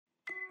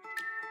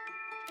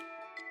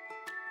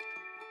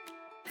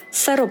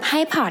สรุปให้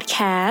พอดแค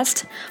ส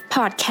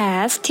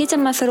ต์ที่จะ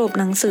มาสรุป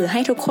หนังสือให้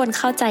ทุกคน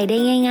เข้าใจได้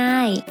ง่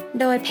ายๆ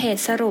โดยเพจ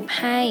สรุป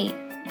ให้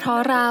เพราะ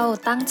เรา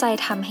ตั้งใจ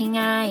ทำให้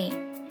ง่าย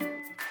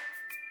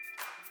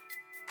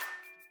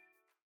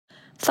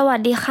สวัส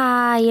ดีค่ะ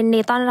ยินดี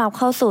ต้อนรับเ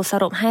ข้าสู่ส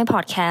รุปให้พอ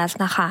ดแคสต์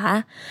นะคะ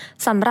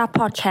สำหรับ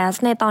พอดแคส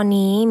ต์ในตอน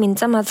นี้มิน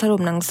จะมาสรุ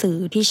ปหนังสือ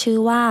ที่ชื่อ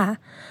ว่า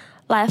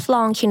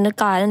Lifelong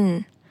Kindergarten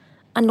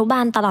อนุบา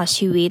ลตลอด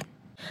ชีวิต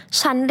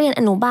ชั้นเรียน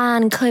อนุบาล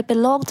เคยเป็น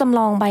โลกจำล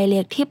องใบเ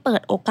ล็กที่เปิ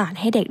ดโอกาส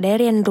ให้เด็กได้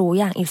เรียนรู้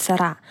อย่างอิส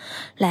ระ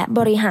และบ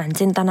ริหาร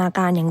จินตนาก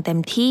ารอย่างเต็ม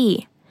ที่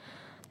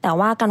แต่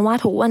ว่ากันว่า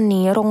ทุกวัน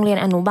นี้โรงเรียน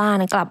อนุบาล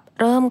กลับ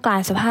เริ่มกลา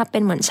ยสภาพเป็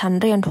นเหมือนชั้น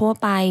เรียนทั่ว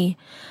ไป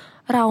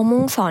เรา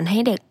มุ่งสอนให้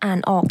เด็กอ่าน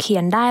ออกเขี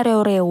ยนได้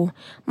เร็ว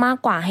ๆมาก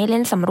กว่าให้เล่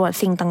นสำรวจ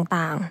สิ่ง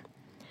ต่าง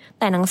ๆแ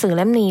ต่หนังสือเ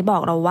ล่มนี้บอ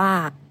กเราว่า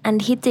อัน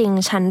ที่จริง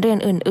ชั้นเรียน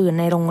อื่นๆ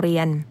ในโรงเรี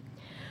ยน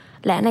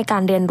และในกา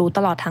รเรียนรู้ต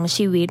ลอดทั้ง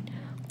ชีวิต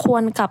คว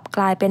รกลับก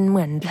ลายเป็นเห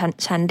มือน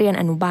ชั้นเรียน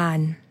อนุบาล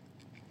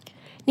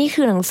นี่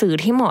คือหนังสือ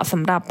ที่เหมาะส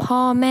ำหรับพ่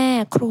อแม่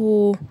ครู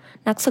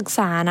นักศึกษ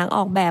านักอ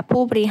อกแบบ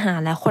ผู้บริหาร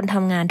และคนท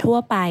ำงานทั่ว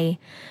ไป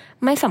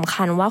ไม่สำ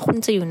คัญว่าคุณ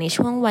จะอยู่ใน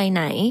ช่วงวัยไ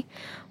หน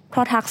เพร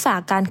าะทักษะ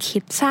การคิ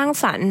ดสร้าง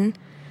สรรค์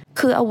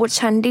คืออาวุธ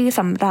ชั้นดี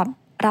สำหรับ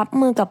รับ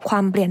มือกับควา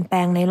มเปลี่ยนแปล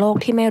งในโลก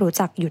ที่ไม่รู้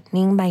จักหยุด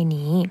นิ่งใบ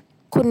นี้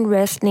คุณเร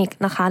สนิก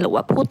นะคะหรือ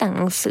ว่าผู้แต่งห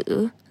นังสือ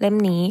เล่ม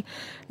นี้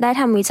ได้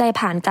ทำวิจัย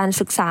ผ่านการ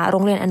ศึกษาโร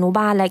งเรียนอนุบ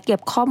าลและเก็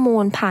บข้อมู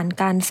ลผ่าน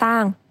การสร้า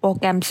งโปร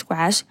แกรม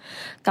Scratch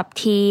กับ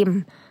ทีม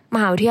ม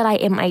หาวิทยาลัย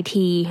MIT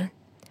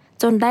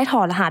จนได้ถ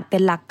อดรหัสเป็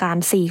นหลักการ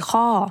4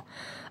ข้อ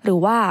หรือ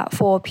ว่า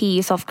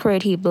 4Ps of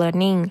Creative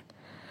Learning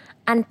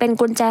อันเป็น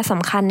กุญแจส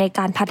ำคัญในก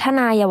ารพัฒน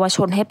าเยาวช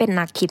นให้เป็น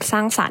นักคิดสร้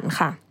างสรรค์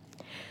ค่ะ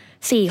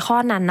4ข้อ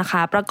นั้นนะค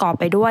ะประกอบ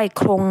ไปด้วย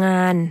โครงง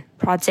าน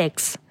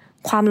projects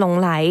ความหลง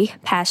ไหล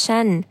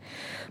passion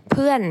เ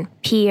พื่อน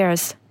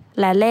peers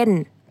และเล่น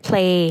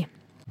play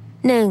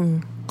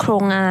 1. โคร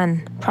งงาน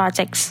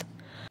projects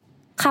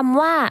คำ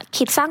ว่า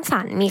คิดสร้างส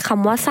รรค์มีค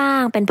ำว่าสร้า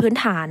งเป็นพื้น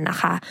ฐานนะ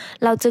คะ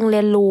เราจึงเรี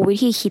ยนรู้วิ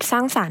ธีคิดสร้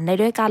างสรรค์ได้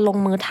ด้วยการลง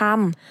มือท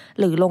ำ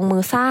หรือลงมื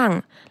อสร้าง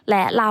แล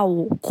ะเรา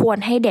ควร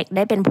ให้เด็กไ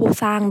ด้เป็นผู้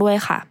สร้างด้วย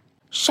ค่ะ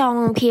ชอง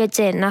เพียเจ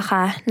นนะค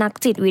ะนัก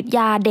จิตวิทย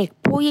าเด็ก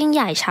ผู้ยิ่งใ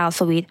หญ่ชาว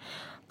สวิต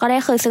ก็ได้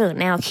เคยเสนอ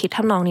แนวคิดท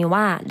ำนองนี้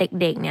ว่าเ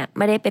ด็กๆเนี่ยไ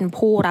ม่ได้เป็น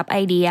ผู้รับไอ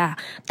เดีย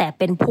แต่เ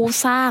ป็นผู้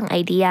สร้างไอ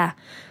เดีย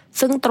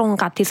ซึ่งตรง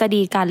กับทฤษ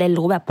ฎีการเรียน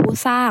รู้แบบผู้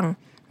สร้าง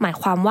หมาย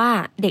ความว่า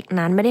เด็ก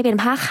นั้นไม่ได้เป็น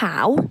ผ้าขา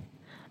ว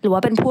หรือว่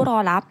าเป็นผู้รอ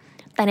รับ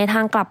แต่ในท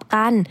างกลับ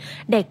กัน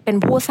เด็กเป็น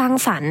ผู้สร้าง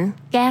สรรค์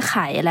แก้ไข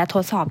และท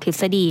ดสอบทฤ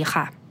ษฎี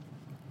ค่ะ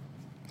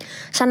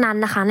ฉะนั้น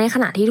นะคะในข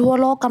ณะที่ทั่ว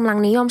โลกกำลัง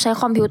นิยมใช้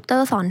คอมพิวเตอ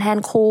ร์สอนแทน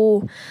ครู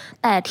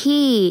แต่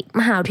ที่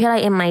มหาวิทยาลั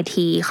ย MIT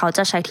เขาจ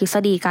ะใช้ทฤษ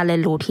ฎีการเรีย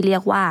นรู้ที่เรีย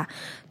กว่า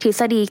ทฤ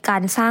ษฎีกา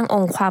รสร้างอ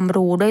งค์ความ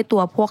รู้ด้วยตั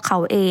วพวกเขา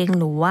เอง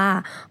หรือว่า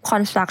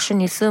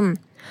constructionism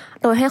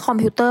โดยให้คอม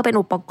พิวเตอร์เป็น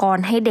อุปกร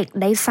ณ์ให้เด็ก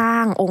ได้สร้า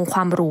งองค์คว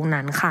ามรู้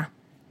นั้นค่ะ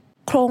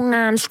โครงง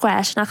าน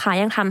Scratch นะคะ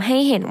ยังทำให้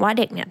เห็นว่า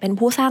เด็กเนี่ยเป็น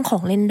ผู้สร้างขอ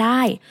งเล่นไ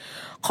ด้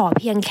ขอ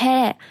เพียงแค่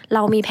เร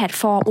ามีแพลต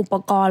ฟอร์มอุป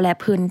กรณ์และ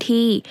พื้น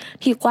ที่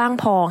ที่กว้าง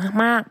พอ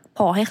มากพ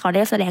อให้เขาไ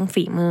ด้แสดง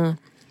ฝีมือ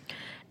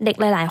เด็ก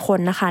หลายๆคน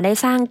นะคะได้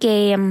สร้างเก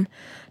ม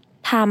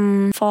ท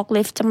ำฟอร์ค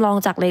ลิฟต์จำลอง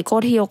จากเลโก้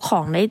ที่ยกข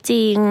องได้จ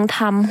ริงท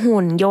ำ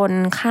หุ่นยน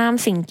ต์ข้าม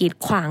สิ่งกีด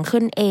ขวาง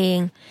ขึ้นเอง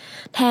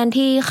แทน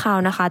ที่เขา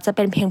นะคะจะเ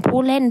ป็นเพียงผู้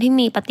เล่นที่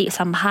มีปฏิ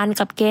สัมพันธ์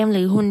กับเกมห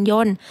รือหุ่นย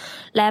นต์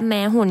และแ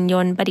ม้หุ่นย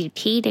นต์ประดิษฐ์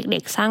ที่เด็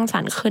กๆสร้างสร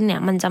รค์ขึ้นเนี่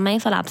ยมันจะไม่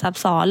สลับซับ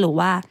ซ้อนหรือ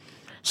ว่า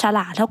ฉล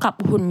าดเท่ากับ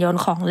หุ่นยน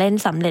ต์ของเล่น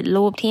สำเร็จ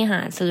รูปที่หา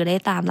ซื้อได้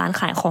ตามร้าน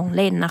ขายของเ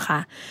ล่นนะคะ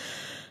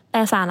แ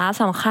ต่สาระ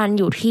สำคัญ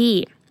อยู่ที่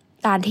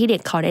การที่เด็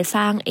กเขาได้ส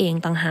ร้างเอง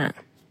ต่างหาก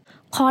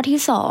ข้อที่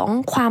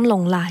2ความหล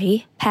งไหล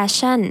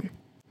passion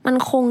มัน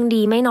คง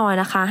ดีไม่น้อย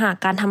นะคะหาก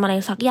การทำอะไร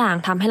สักอย่าง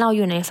ทำให้เราอ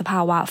ยู่ในสภ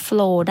าวะ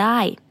flow ได้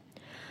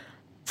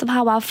สภ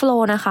าวะ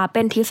flow นะคะเ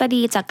ป็นทฤษ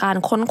ฎีจากการ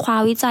ค้นคว้า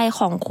วิจัย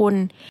ของคุณ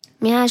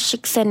มิฮาชิ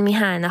กเซนมิ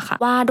ฮานะคะ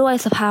ว่าด้วย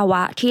สภาว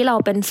ะที่เรา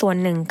เป็นส่วน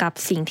หนึ่งกับ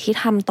สิ่งที่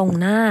ทำตรง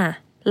หน้า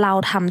เรา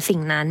ทำสิ่ง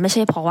นั้นไม่ใ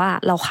ช่เพราะว่า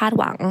เราคาด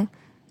หวัง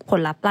ผล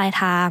ลัพธ์ปลาย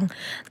ทาง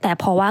แต่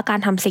เพราะว่าการ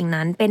ทำสิ่ง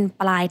นั้นเป็น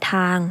ปลายท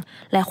าง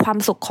และความ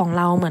สุขของ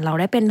เราเหมือนเรา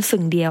ได้เป็น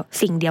สิ่งเ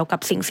ดียวกับ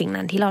สิ่ง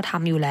นั้นที่เราท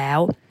ำอยู่แล้ว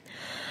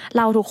เ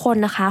ราทุกคน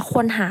นะคะค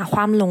วรหาคว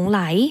ามหลงไห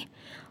ล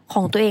ข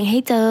องตัวเองให้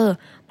เจอ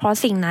เพราะ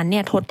สิ่งนั้นเนี่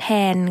ยทดแท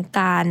น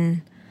การ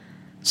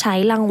ใช้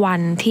รางวั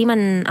ลที่มั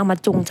นเอามา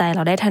จูงใจเร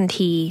าได้ทัน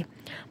ที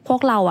พว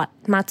กเรา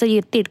มักจะยึ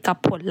ดติดกับ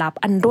ผลลัพธ์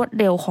อันรวด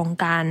เร็วของ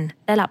การ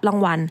ได้รับราง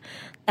วัล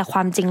แต่คว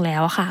ามจริงแล้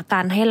วค่ะก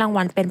ารให้ราง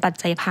วัลเป็นปัจ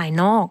จัยภาย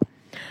นอก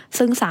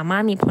ซึ่งสามาร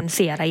ถมีผลเ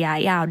สียระยะ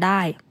ยาวได้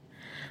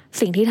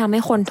สิ่งที่ทำให้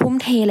คนทุ่ม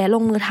เทและล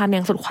งมือทำอย่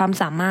างสุดความ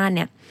สามารถเ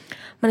นี่ย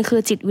มันคือ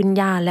จิตวิญ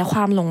ญาณและคว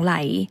ามหลงไหล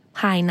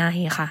ภายใน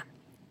ค่ะ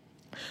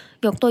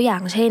ยกตัวอย่า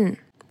งเช่น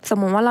สม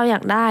มติว่าเราอย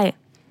ากได้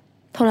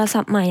โทรศั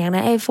พท์ใหม่อยากไ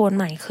ด้ iPhone ใ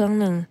หม่เครื่อง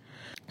นึง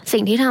สิ่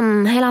งที่ท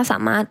ำให้เราสา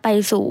มารถไป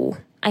สู่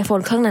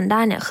iPhone เครื่องนั้นไ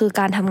ด้เนี่ยคือ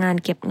การทำงาน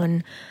เก็บเงิน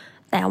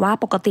แต่ว่า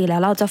ปกติแล้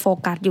วเราจะโฟ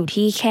กัสอยู่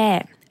ที่แค่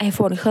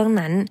iPhone เครื่อง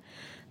นั้น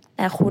แ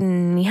ต่คุณ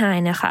มิฮาย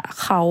นะคะ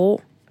เขา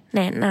แ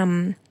นะน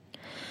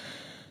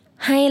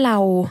ให้เรา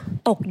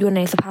ตกอยู่ใน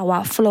สภาวะ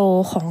โฟล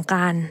ว์ของก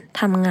าร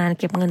ทำงาน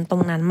เก็บเงินตร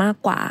งนั้นมาก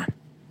กว่า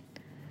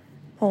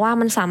เพราะว่า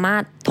มันสามาร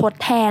ถทด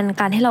แทน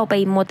การที่เราไป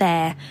มัวแต่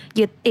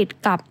ยึดติด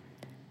กับ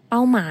เป้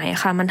าหมาย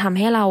ค่ะมันทำใ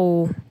ห้เรา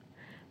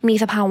มี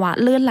สภาวะ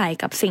ลื่นไหล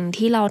กับสิ่ง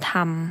ที่เราท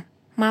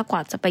ำมากกว่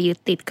าจะไปยึด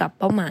ติดกับ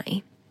เป้าหมาย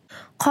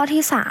ข้อ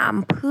ที่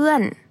3เพื่อ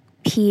น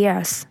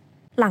peers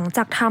หลังจ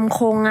ากทำโค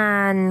รงงา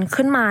น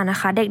ขึ้นมานะ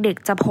คะเด็ก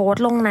ๆจะโพส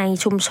ต์ลงใน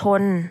ชุมช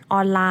นอ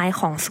อนไลน์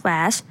ของ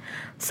Squash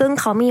ซึ่ง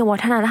เขามีวั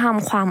ฒนธรรม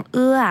ความเ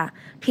อื้อ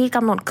ที่ก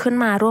ำหนดขึ้น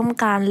มาร่วม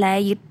กันและ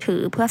ยึดถื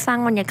อเพื่อสร้าง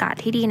บรรยากาศ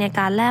ที่ดีใน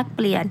การแลกเป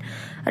ลี่ยน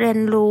เรียน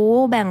รู้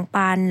แบ่ง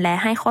ปันและ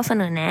ให้ข้อเส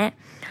นอแนะ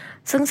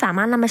ซึ่งสาม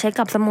ารถนำมาใช้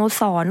กับสโม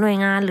สรหน่วย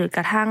งานหรือก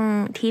ระทั่ง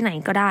ที่ไหน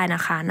ก็ได้น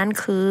ะคะนั่น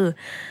คือ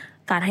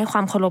การให้คว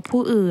ามเคารพ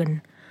ผู้อื่น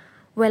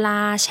เวลา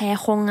แชร์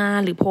โครงงาน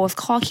หรือโพสต์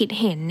ข้อคิด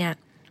เห็นเนี่ย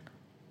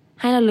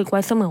ให้ระลึกไ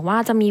ว้เสมอว่า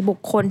จะมีบุค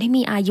คลที่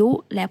มีอายุ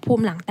และภู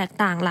มิหลังแตก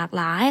ต่างหลากห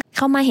ลายเ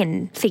ข้ามาเห็น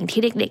สิ่ง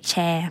ที่เด็กๆแช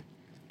ร์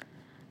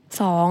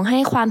 2. ให้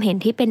ความเห็น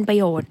ที่เป็นประ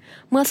โยชน์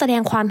เมื่อแสด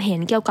งความเห็น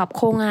เกี่ยวกับโ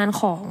ครงงาน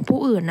ของผู้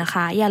อื่นนะค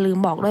ะอย่าลืม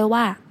บอกด้วย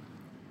ว่า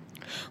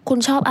คุณ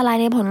ชอบอะไร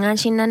ในผลงาน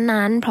ชิ้น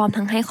นั้นๆพร้อม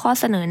ทั้งให้ข้อ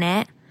เสนอแน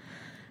ะ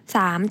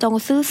 3. จง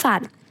ซื่อสั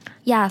ตย์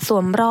อย่าส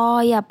วมรอ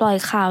ยอย่าปล่อย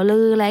ข่าว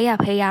ลือและอย่า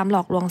พยายามหล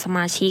อกลวงสม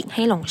าชิกใ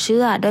ห้หลงเ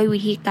ชื่อด้วยวิ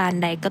ธีการ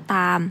ใดก็ต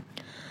าม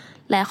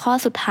และข้อ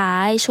สุดท้า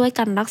ยช่วย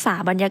กันรักษา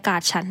บรรยากา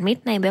ศฉันมิต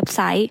รในเว็บไซ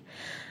ต์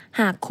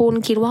หากคุณ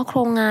คิดว่าโคร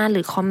งงานห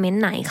รือคอมเมน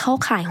ต์ไหนเข้า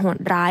ข่ายโหด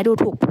ร้ายดู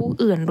ถูกผู้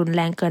อื่นรุนแ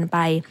รงเกินไป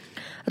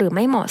หรือไ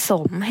ม่เหมาะส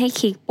มให้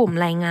คลิกปุ่ม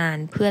รายงาน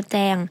เพื่อแ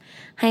จ้ง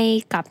ให้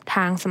กับท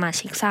างสมา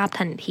ชิกทราบ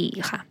ทันที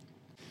ค่ะ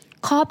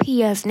ข้อ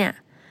peers เนี่ย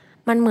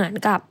มันเหมือน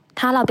กับ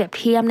ถ้าเราเปรียบ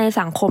เทียบใน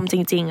สังคมจ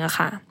ริงๆอะ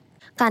ค่ะ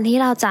การที่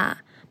เราจะ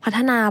พัฒ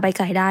นาไปไ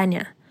กลได้เ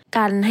นี่ยก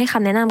ารให้ค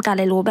ำแนะนำการ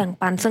เรียนรู้แบ่ง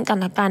ปันซึ่งกัน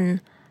และกัน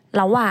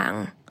ระหว่าง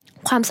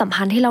ความสัม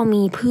พันธ์ที่เรา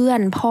มีเพื่อ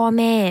นพ่อ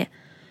แม่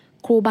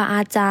ครูบาอ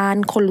าจาร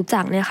ย์คนรู้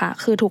จักเนี่ยค่ะ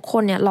คือทุกค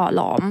นเนี่ยหล่อห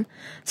ลอม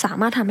สา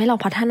มารถทำให้เรา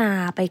พัฒนา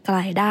ไปไกล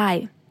ได้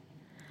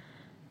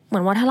เหมื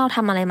อนว่าถ้าเราท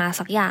ำอะไรมา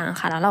สักอย่าง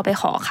ค่ะแล้วเราไป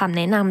ขอคำแ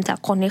นะนำจาก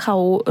คนที่เขา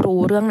รู้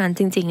เรื่องนั้น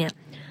จริงๆเนี่ย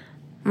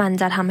มัน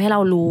จะทำให้เรา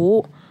รู้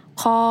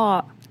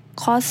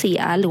ข้อเสี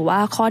ยหรือว่า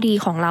ข้อดี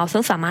ของเราซึ่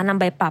งสามารถน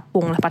ำไปปรับป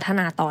รุงและพัฒ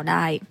นาต่อไ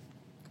ด้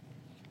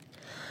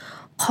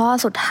ข้อ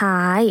สุดท้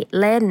าย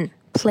เล่น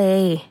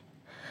play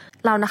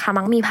เรานะคะ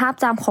มักมีภาพ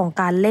จำของ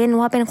การเล่น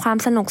ว่าเป็นความ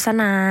สนุกส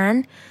นาน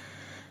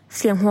เ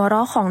สียงหัวเร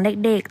าะของเ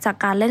ด็กๆจาก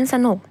การเล่นส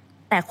นุก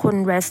แต่คุณ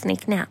เรสนิ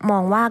กเนี่ยมอ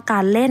งว่ากา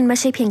รเล่นไม่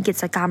ใช่เพียงกิ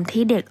จกรรม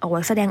ที่เด็กเอาไ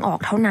ว้แสดงออก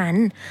เท่านั้น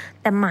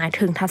แต่หมาย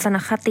ถึงทัศน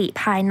คติ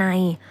ภายใน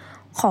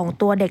ของ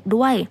ตัวเด็ก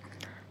ด้วย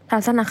ทั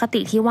ศนค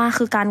ติที่ว่า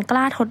คือการก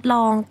ล้าทดล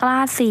องกล้า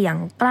เสี่ยง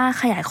กล้า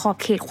ขยายขอบ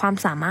เขตความ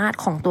สามารถ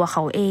ของตัวเข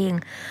าเอง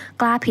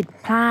กล้าผิด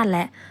พลาดแล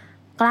ะ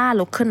กล้า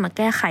ลุกขึ้นมาแ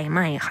ก้ไขให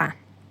ม่ค่ะ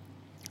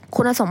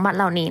คุณสมบัติ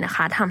เหล่านี้นะค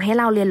ะทำให้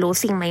เราเรียนรู้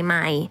สิ่งให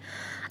ม่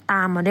ๆต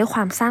ามมาด้วยคว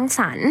ามสร้าง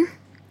สรรค์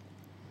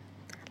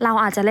เรา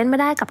อาจจะเล่นไม่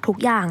ได้กับทุก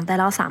อย่างแต่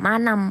เราสามารถ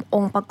นำอ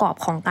งค์ประกอบ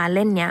ของการเ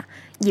ล่นเนี้ย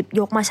หยิบ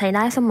ยกมาใช้ไ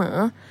ด้เสมอ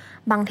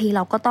บางทีเร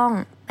าก็ต้อง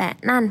แปะ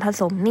นั่นผ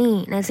สมนี่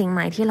ในสิ่งให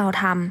ม่ที่เรา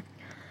ท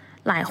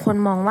ำหลายคน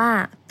มองว่า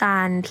กา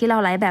รที่เรา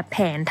ไร้แบบแผ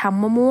นท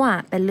ำมั่ว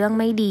ๆเป็นเรื่อง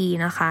ไม่ดี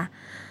นะคะ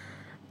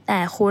แต่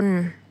คุณ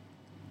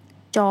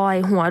จอย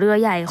หัวเรือ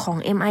ใหญ่ของ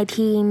MIT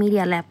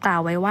Media Lab กล่า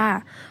วไว้ว่า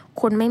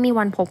คุณไม่มี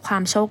วันพบควา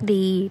มโชค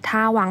ดีถ้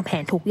าวางแผ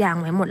นทุกอย่าง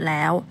ไว้หมดแ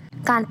ล้ว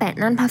การแปะ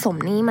นั่นผสม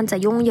นี่มันจะ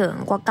ยุ่งเหยิง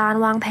กว่าการ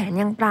วางแผน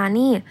อย่างปรา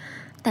ณีต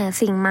แต่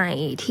สิ่งใหม่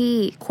ที่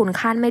คุณ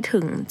คาดไม่ถึ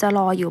งจะร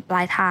ออยู่ปล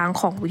ายทาง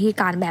ของวิธี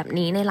การแบบ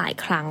นี้ในหลาย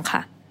ครั้งค่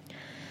ะ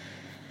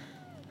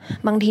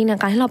บางทีเนี่ย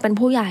การที่เราเป็น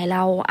ผู้ใหญ่เร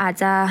าอาจ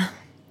จะ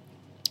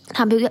ท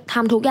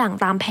ำทุกอย่าง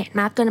ตามแผน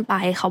มากเกินไป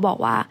เขาบอก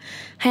ว่า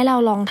ให้เรา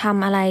ลองท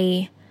ำอะไร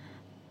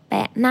แป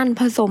ะนั่น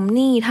ผสม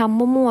นี่ทำ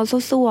มั่วๆ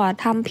ซั่ว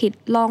ๆทำผิด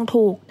ลอง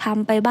ถูกท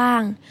ำไปบ้า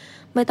ง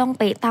ไม่ต้องเ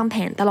ป๊ะตามแผ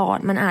นตลอด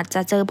มันอาจจ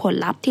ะเจอผล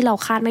ลัพธ์ที่เรา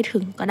คาดไม่ถึ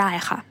งก็ได้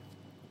ค่ะ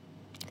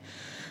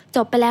จ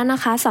บไปแล้วนะ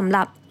คะสำห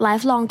รับ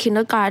Lifelong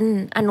Kindergarten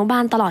อนุบา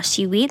ลตลอด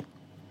ชีวิต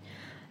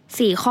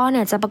4ข้อเ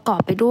นี่ยจะประกอ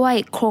บไปด้วย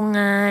โครง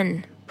งาน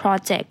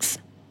projects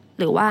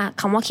หรือว่า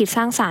คำว่าคิดส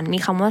ร้างสรรค์มี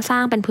คำว่าสร้า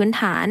งเป็นพื้น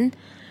ฐาน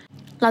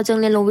เราจึง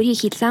เรียนรู้วิธี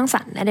คิดสร้างส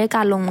รรค์และด้วยก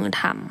ารลงมือ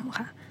ทำ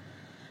ค่ะ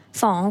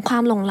 2. ควา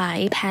มหลงใหล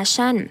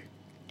passion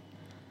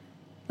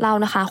เรา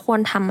นะคะควร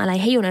ทำอะไร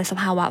ให้อยู่ในส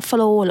ภาวะ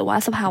flow หรือว่า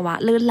สภาวะ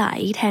ลื่นไหล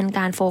แทนก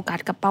ารโฟกัส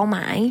กับเป้าหม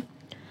าย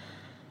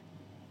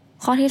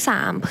ข้อที่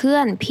 3 เพื่อ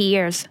น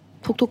peers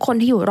ทุกๆคน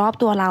ที่อยู่รอบ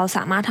ตัวเราส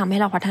ามารถทำให้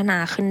เราพัฒนา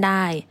ขึ้นไ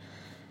ด้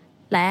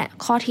และ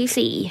ข้อ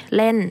ที่ 4 เ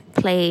ล่น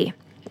play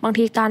บาง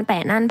ทีการแป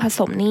ะนั่นผส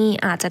มนี่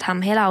อาจจะท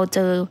ำให้เราเจ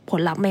อผ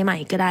ลลัพธ์ใหม่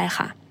ๆก็ได้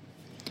ค่ะ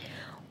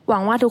หวั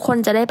งว่าทุกคน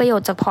จะได้ประโย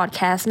ชน์จากพอดแค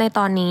สต์ในต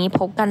อนนี้พ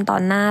บกันตอ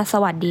นหน้าส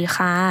วัสดี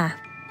ค่ะ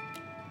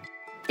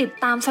ติด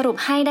ตามสรุป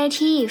ให้ได้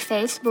ที่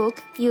Facebook,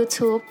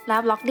 YouTube และ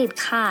Blogdit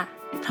ค่ะ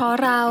เพราะ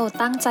เรา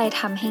ตั้งใจ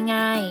ทำให้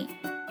ง่าย